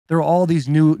there are all these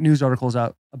new news articles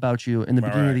out about you in the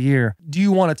beginning of the year. Do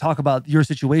you want to talk about your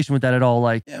situation with that at all?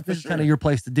 Like, this is kind of your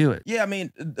place to do it. Yeah, I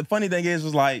mean, the funny thing is,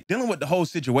 was like dealing with the whole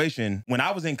situation when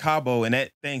I was in Cabo and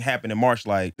that thing happened in March.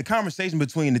 Like the conversation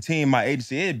between the team, my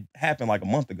agency, it happened like a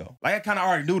month ago. Like I kind of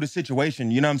already knew the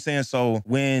situation. You know what I'm saying? So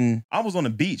when I was on the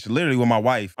beach, literally with my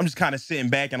wife, I'm just kind of sitting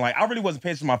back and like I really wasn't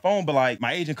paying attention to my phone, but like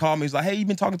my agent called me. He's like, "Hey, you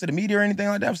been talking to the media or anything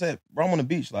like that?" I said, "Bro, I'm on the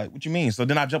beach." Like, what you mean? So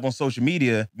then I jump on social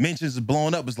media. Mentions is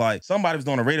blowing up. It's like somebody was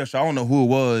doing a radio show. I don't know who it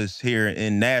was here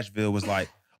in Nashville. Was like,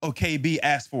 "Oh, KB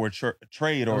asked for a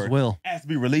trade or Will asked to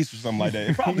be released or something like that."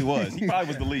 It probably was. He probably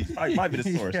was the leak. Probably might be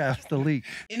the source. Yeah, it's the leak.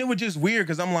 And it was just weird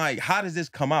because I'm like, how does this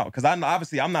come out? Because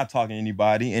obviously I'm not talking to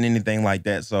anybody and anything like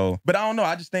that. So, but I don't know.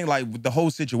 I just think like with the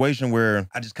whole situation where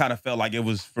I just kind of felt like it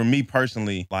was, for me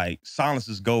personally, like silence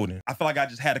is golden. I feel like I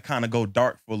just had to kind of go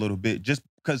dark for a little bit just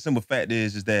because the simple fact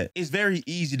is that it's very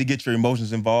easy to get your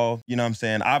emotions involved. You know what I'm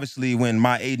saying? Obviously, when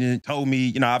my agent told me,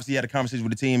 you know, obviously he had a conversation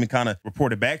with the team and kind of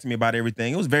reported back to me about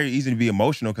everything, it was very easy to be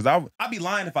emotional because I'd be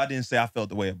lying if I didn't say I felt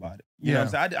the way about it. You know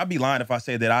what I'm saying? I'd be lying if I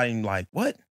said that I didn't like,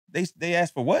 what? They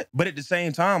asked for what? But at the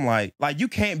same time, like you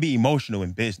can't be emotional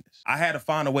in business. I had to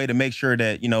find a way to make sure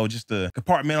that, you know, just to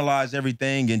compartmentalize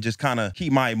everything and just kind of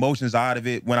keep my emotions out of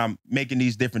it when I'm making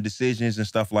these different decisions and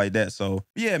stuff like that. So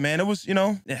yeah, man, it was, you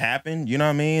know, it happened, you know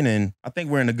what I mean? And I think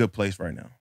we're in a good place right now.